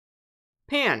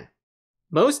Pan.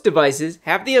 Most devices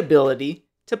have the ability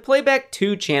to play back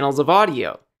two channels of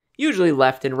audio, usually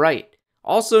left and right,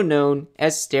 also known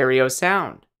as stereo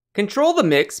sound. Control the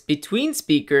mix between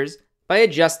speakers by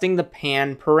adjusting the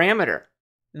pan parameter.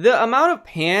 The amount of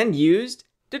pan used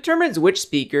determines which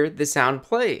speaker the sound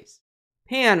plays.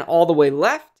 Pan all the way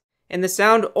left, and the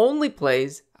sound only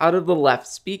plays out of the left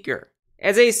speaker.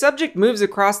 As a subject moves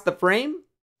across the frame,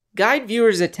 guide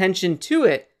viewers' attention to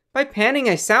it by panning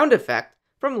a sound effect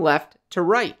from left to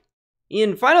right.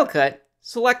 In Final Cut,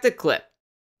 select a clip.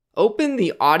 Open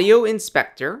the Audio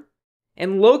Inspector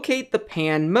and locate the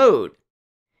pan mode.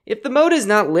 If the mode is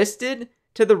not listed,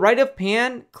 to the right of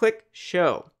pan, click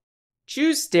Show.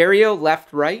 Choose Stereo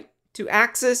Left-Right to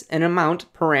access an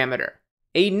amount parameter.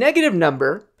 A negative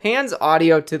number pans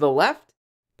audio to the left,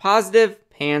 positive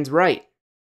pans right.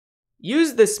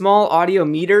 Use the small audio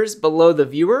meters below the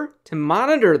viewer to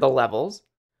monitor the levels,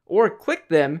 or click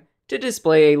them to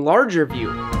display a larger view.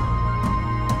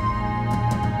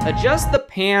 Adjust the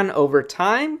pan over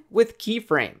time with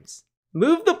keyframes.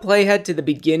 Move the playhead to the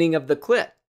beginning of the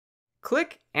clip.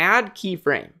 Click Add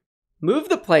Keyframe. Move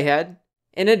the playhead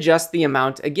and adjust the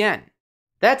amount again.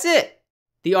 That's it!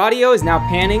 The audio is now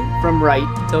panning from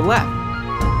right to left.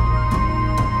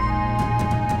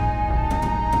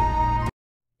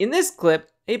 In this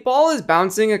clip, a ball is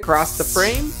bouncing across the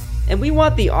frame, and we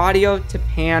want the audio to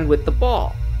pan with the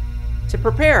ball. To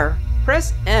prepare,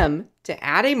 press M to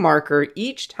add a marker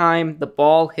each time the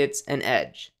ball hits an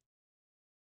edge.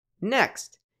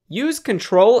 Next, use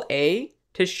Ctrl A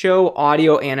to show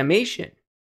audio animation.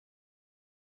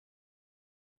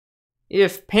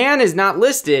 If pan is not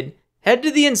listed, head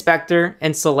to the inspector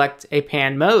and select a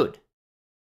pan mode.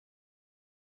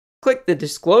 Click the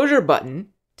disclosure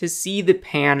button to see the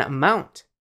pan amount.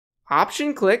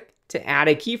 Option click to add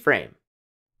a keyframe.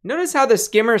 Notice how the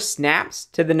skimmer snaps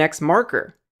to the next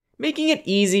marker, making it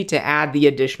easy to add the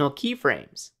additional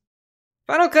keyframes.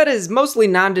 Final Cut is mostly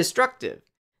non-destructive.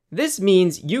 This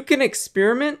means you can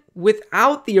experiment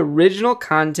without the original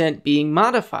content being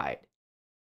modified.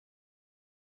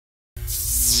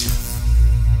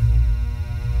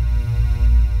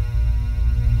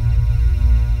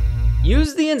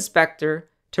 Use the inspector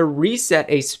to reset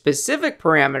a specific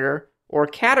parameter or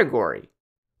category.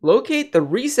 Locate the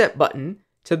reset button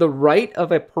to the right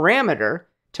of a parameter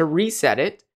to reset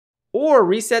it, or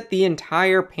reset the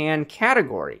entire pan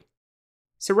category.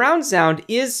 Surround sound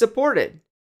is supported.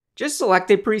 Just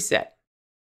select a preset.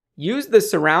 Use the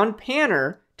surround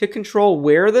panner to control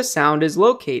where the sound is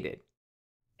located.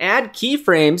 Add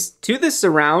keyframes to the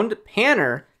surround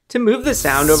panner to move the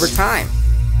sound over time.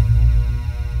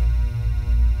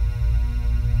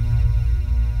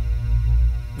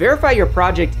 Verify your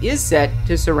project is set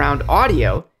to surround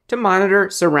audio to monitor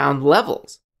surround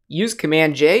levels. Use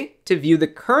Command J to view the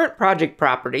current project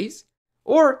properties,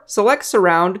 or select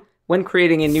surround when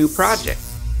creating a new project.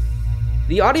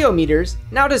 The audio meters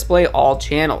now display all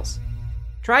channels.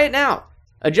 Try it now.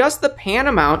 Adjust the pan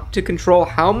amount to control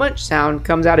how much sound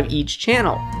comes out of each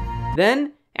channel.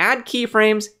 Then add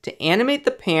keyframes to animate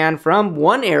the pan from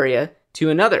one area to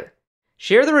another.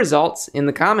 Share the results in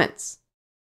the comments.